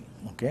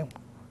 Okay,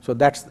 so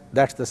that's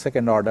the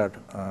second order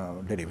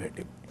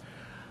derivative.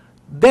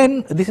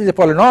 Then this is a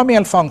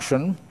polynomial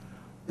function.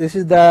 This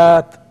is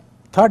the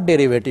third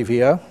derivative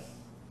here,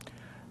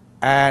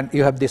 and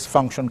you have this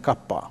function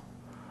kappa.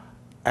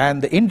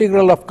 And the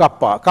integral of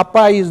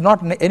kappa is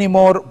not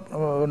anymore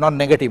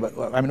non-negative.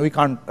 I mean, we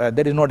can't,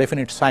 there is no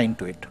definite sign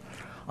to it,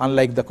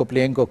 unlike the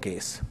Koplienko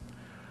case.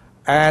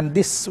 And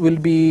this will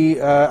be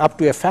up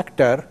to a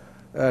factor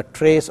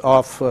trace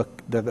of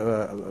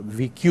the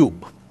V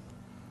cube.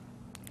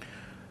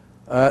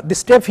 The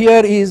step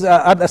here is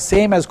are the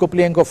same as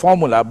Koplienko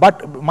formula,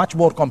 but much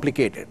more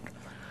complicated.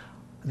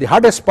 The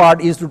hardest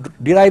part is to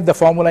derive the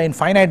formula in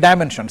finite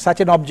dimension. Such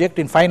an object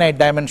in finite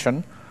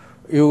dimension,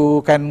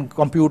 you can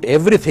compute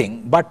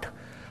everything, but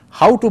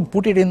how to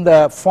put it in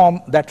the form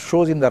that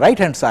shows in the right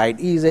hand side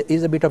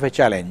is a bit of a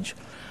challenge.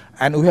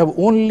 And we have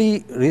only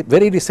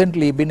very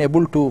recently been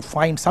able to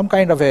find some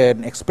kind of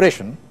an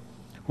expression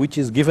which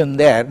is given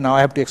there. Now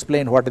I have to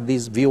explain what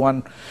these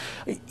V1,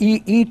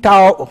 E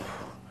tau,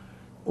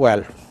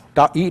 well,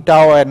 E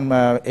tau and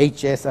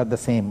Hs are the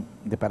same,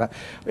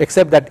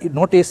 except that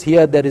notice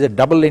here there is a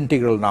double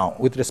integral now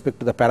with respect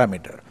to the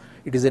parameter.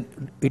 It is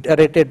an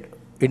iterated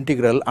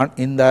integral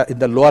in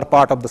the lower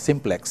part of the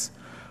simplex,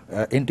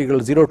 integral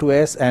 0 to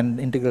s and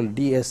integral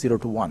ds 0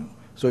 to 1.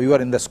 So you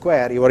are in the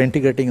square, you are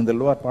integrating in the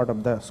lower part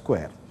of the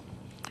square,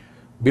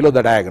 below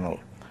the diagonal.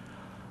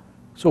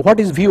 So what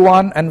is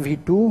V1 and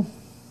V2?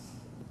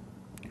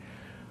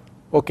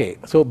 Okay,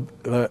 so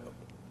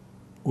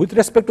with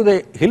respect to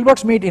the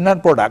Hilbert-Smith inner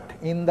product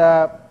in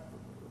the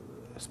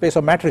space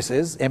of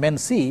matrices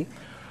MNC,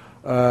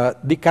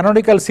 the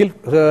canonical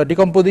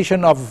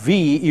decomposition of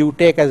V you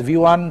take as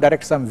V1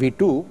 direct sum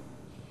V2,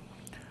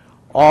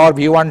 or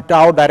V1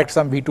 tau direct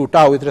sum V2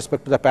 tau with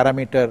respect to the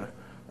parameter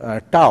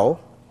tau.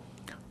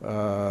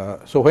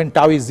 So when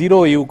tau is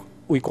 0,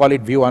 we call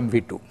it V1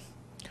 V2.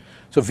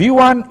 So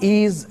V1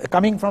 is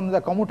coming from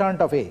the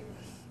commutant of A.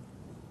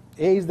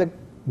 A is the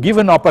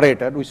given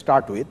operator we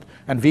start with,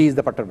 and V is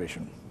the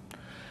perturbation.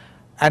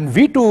 And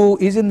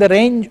V2 is in the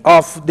range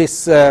of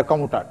this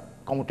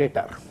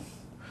commutator.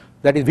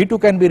 That is, V2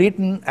 can be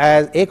written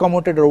as A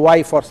commutator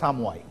Y for some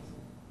Y.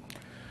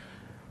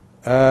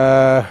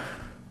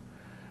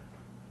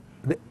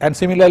 And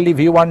similarly,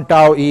 V1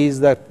 tau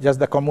is just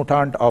the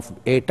commutant of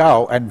A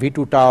tau, and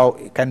V2 tau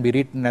can be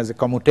written as a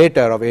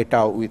commutator of A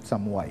tau with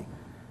some Y.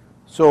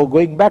 So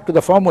going back to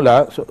the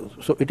formula,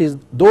 so it is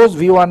those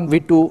V1,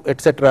 V2,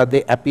 etc.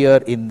 they appear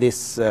in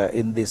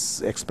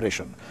this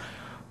expression.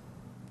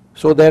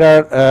 So there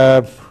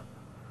are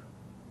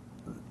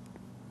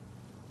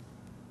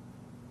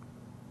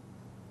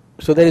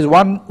so there is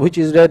one which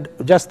is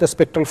that just the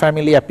spectral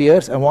family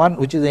appears, and one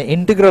which is the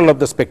integral of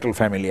the spectral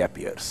family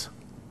appears.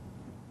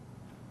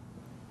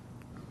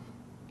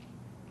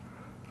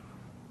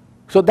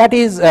 So that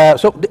is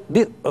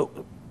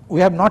we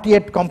have not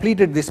yet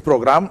completed this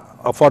program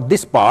for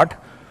this part.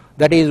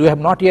 That is, we have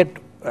not yet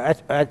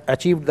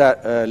achieved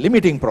the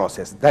limiting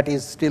process. That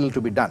is still to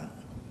be done.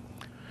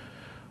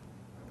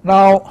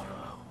 Now,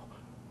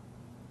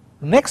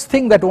 next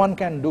thing that one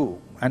can do,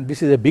 and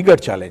this is a bigger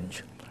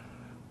challenge,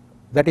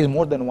 that is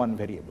more than one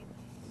variable.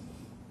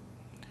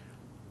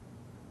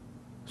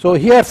 So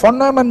here von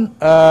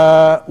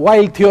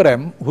Neumann-Weil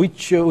theorem,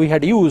 which we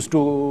had used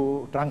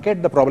to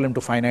truncate the problem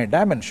to finite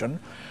dimension,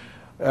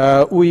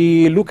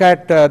 we look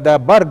at the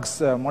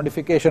Berg's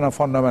modification of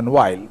von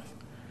Neumann-Weil,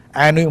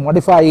 and we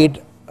modify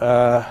it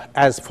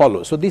as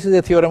follows. So this is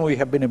a theorem we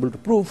have been able to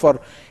prove for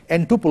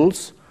n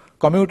tuples,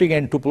 commuting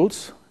n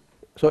tuples.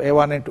 So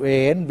A1 into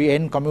AN,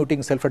 Bn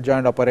commuting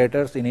self-adjoint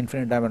operators in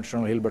infinite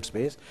dimensional Hilbert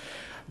space.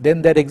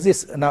 Then there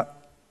exists, now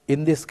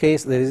in this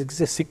case there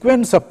exists a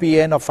sequence of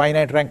Pn of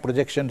finite rank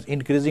projections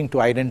increasing to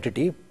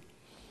identity.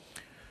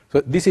 So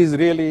this is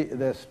really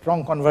the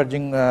strong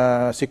converging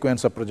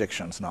sequence of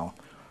projections now,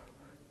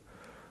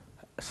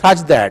 such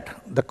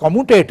that the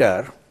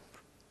commutator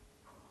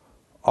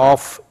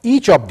of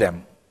each of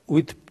them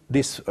with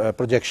this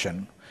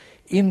projection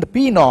in the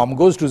P norm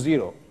goes to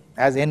 0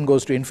 as n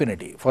goes to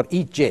infinity for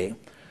each j,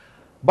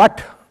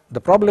 but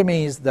the problem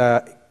is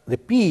the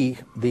P,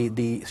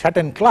 the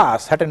certain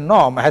class, certain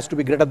norm has to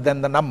be greater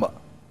than the number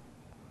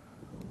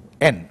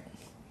n.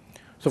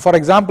 So for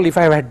example, if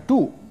I have had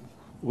 2,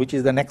 which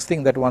is the next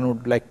thing that one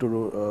would like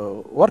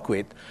to work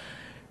with,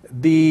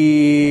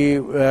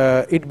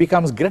 it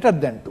becomes greater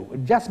than 2,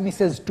 it just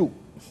misses 2,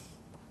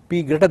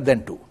 P greater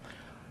than 2,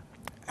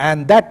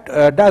 and that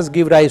does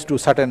give rise to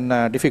certain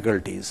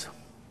difficulties.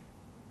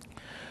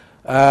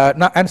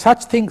 Now, and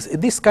such things,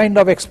 this kind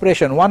of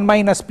expression 1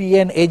 minus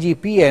Pn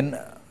Ag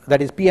Pn, that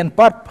is Pn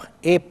perp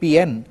A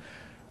Pn,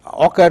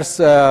 occurs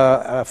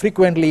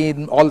frequently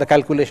in all the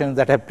calculations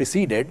that have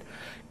preceded,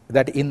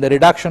 that in the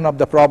reduction of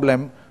the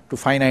problem to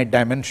finite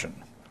dimension.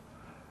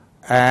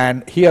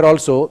 And here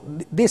also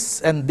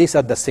this and this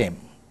are the same,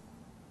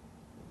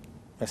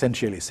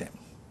 essentially same.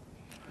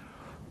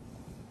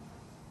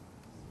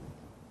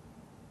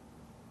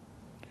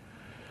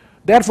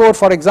 Therefore,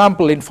 for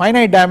example, in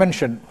finite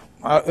dimension,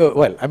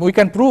 we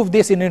can prove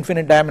this in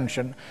infinite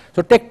dimension.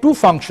 So take two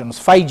functions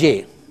phi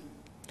j,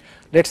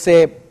 let's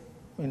say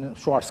in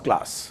Schwartz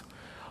class,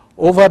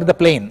 over the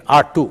plane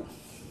R2,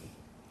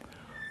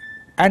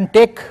 and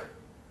take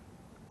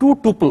two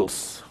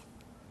tuples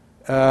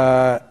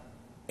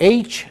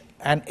H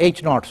and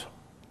H naught.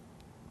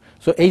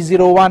 So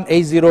H01,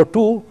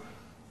 H02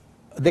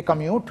 they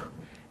commute,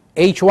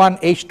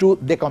 H1,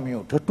 H2 they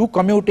commute. So two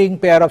commuting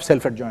pair of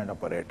self-adjoint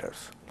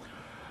operators.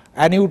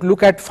 And you would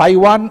look at phi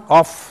 1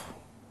 of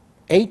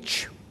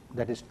H,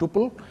 that is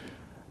tuple,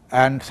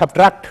 and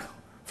subtract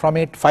from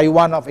it phi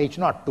 1 of h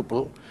naught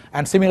tuple,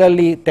 and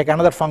similarly take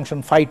another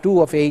function phi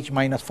 2 of h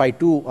minus phi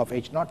 2 of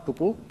h naught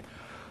tuple.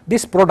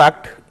 This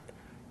product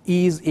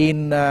is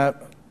in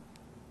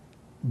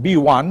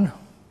B1,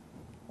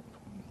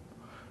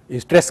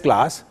 is stress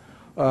class.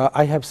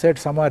 I have said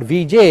somewhere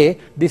Vj,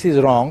 this is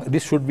wrong,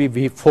 this should be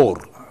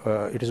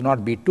V4, it is not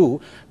B2,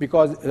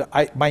 because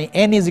my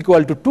n is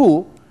equal to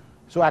 2,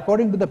 so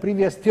according to the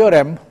previous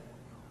theorem,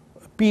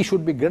 P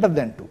should be greater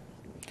than 2.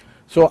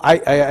 So I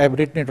have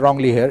written it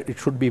wrongly here, it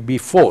should be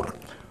B4.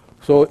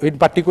 So in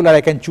particular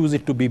I can choose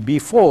it to be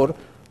B4,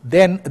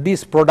 then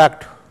this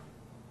product,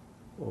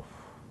 oh,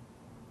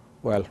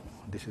 well,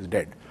 this is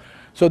dead.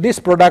 So this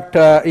product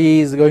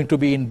is going to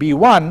be in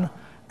B1,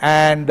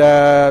 and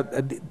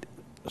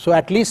so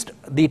at least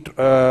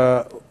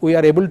we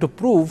are able to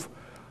prove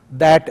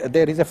that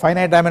there is a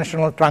finite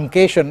dimensional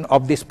truncation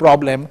of this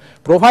problem,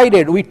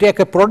 provided we take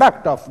a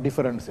product of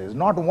differences,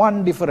 not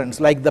one difference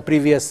like the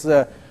previous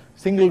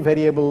single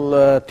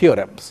variable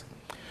theorems.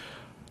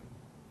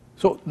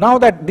 So now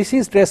that this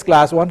is trace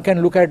class, one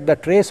can look at the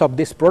trace of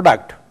this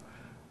product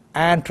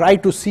and try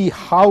to see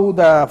how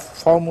the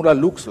formula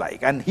looks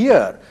like, and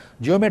here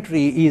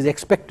geometry is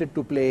expected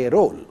to play a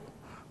role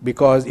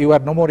because you are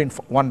no more in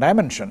one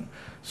dimension.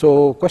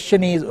 So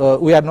question is,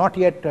 we are not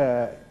yet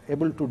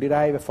able to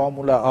derive a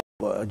formula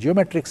of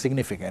geometric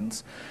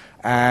significance,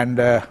 and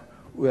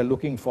we are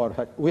looking for,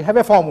 we have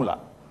a formula,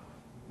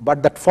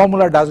 but that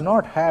formula does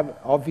not have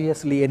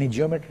obviously any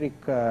geometric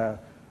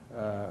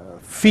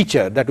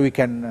feature that we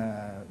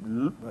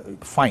can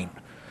find.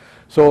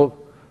 So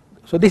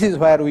this is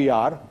where we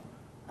are,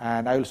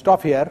 and I will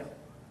stop here,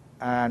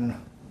 and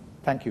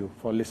thank you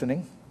for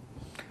listening,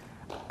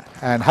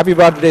 and happy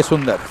birthday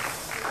Sundar.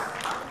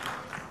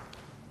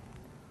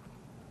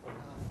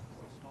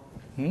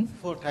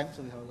 4 times,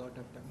 so we have a lot of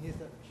time. He's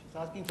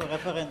asking for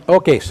reference.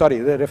 Okay, sorry,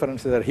 the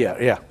references are here,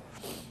 yeah.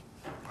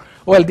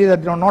 Well, these are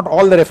not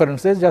all the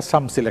references, just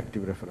some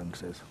selective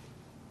references.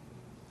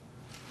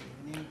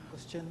 Any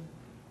question?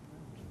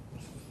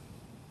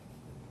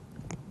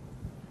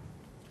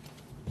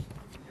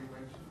 You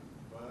mentioned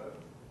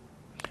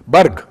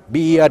Berg,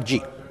 B-E-R-G.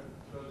 So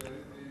there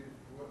is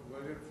the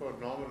version for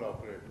normal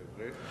operators,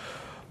 right?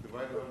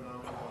 Divided by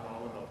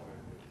normal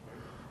operators,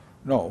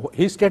 right? No,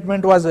 his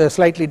statement was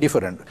slightly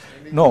different.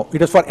 No,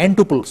 it is for n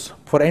tuples.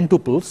 For n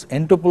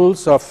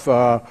tuples, of,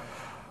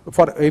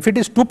 for if it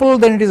is tuple,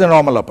 then it is a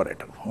normal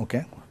operator,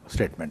 okay,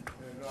 statement.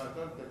 No, I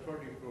thought that's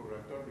what you proved.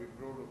 I thought you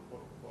proved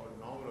for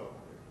normal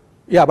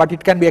operators. Yeah, but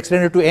it can be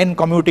extended to n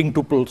commuting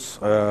tuples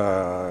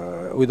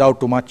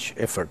without too much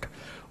effort.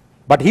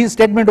 But his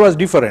statement was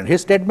different.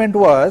 His statement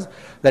was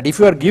that if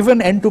you are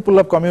given n tuple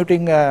of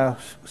commuting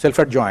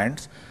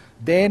self-adjoints,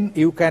 then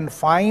you can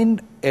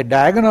find a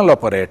diagonal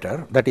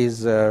operator, that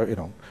is,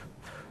 a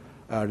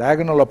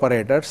diagonal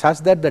operator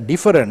such that the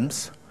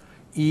difference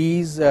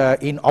is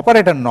in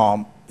operator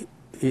norm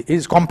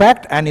is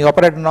compact, and the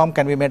operator norm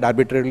can be made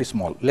arbitrarily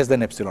small, less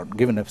than epsilon,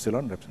 given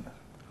epsilon.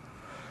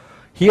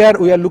 Here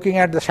we are looking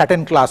at the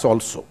Chatten class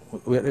also.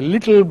 We are a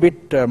little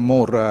bit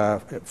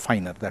more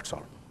finer, that's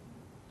all.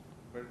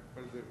 But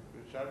the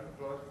Chatten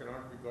class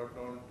cannot be got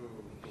down to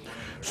 1.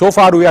 So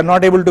far we are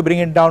not able to bring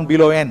it down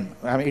below n.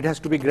 I mean, it has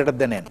to be greater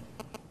than n.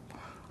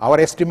 Our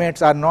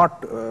estimates are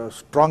not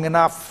strong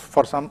enough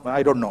for some,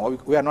 I don't know,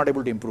 we are not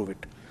able to improve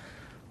it.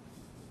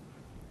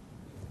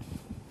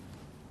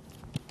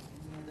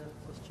 Any other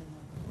question?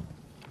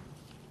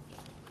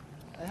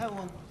 I have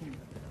one thing.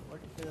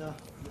 You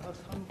have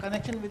some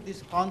connection with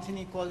these Horn's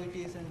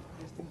inequalities and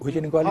these things? Which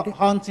inequality?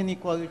 Horn's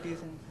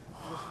inequalities and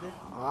this.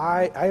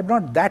 I am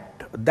not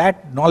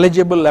that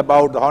knowledgeable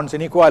about the Horn's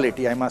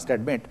inequality, I must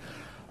admit,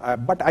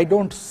 but I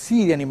don't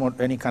see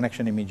any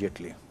connection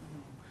immediately.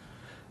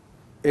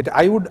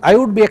 I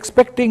would be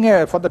expecting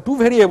for the two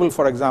variable,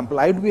 for example,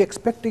 I would be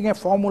expecting a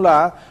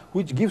formula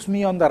which gives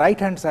me on the right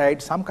hand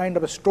side some kind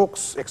of a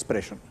Stokes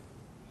expression,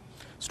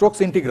 Stokes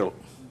integral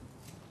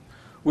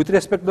with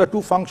respect to the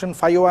two functions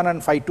phi 1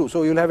 and phi 2.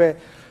 So you will have a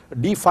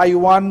d phi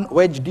 1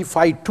 wedge d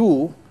phi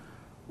 2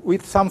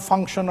 with some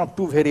function of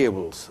two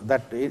variables.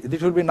 That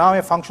this will be now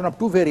a function of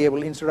two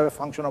variables instead of a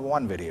function of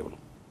one variable.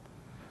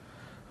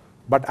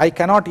 But I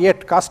cannot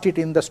yet cast it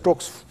in the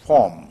Stokes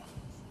form.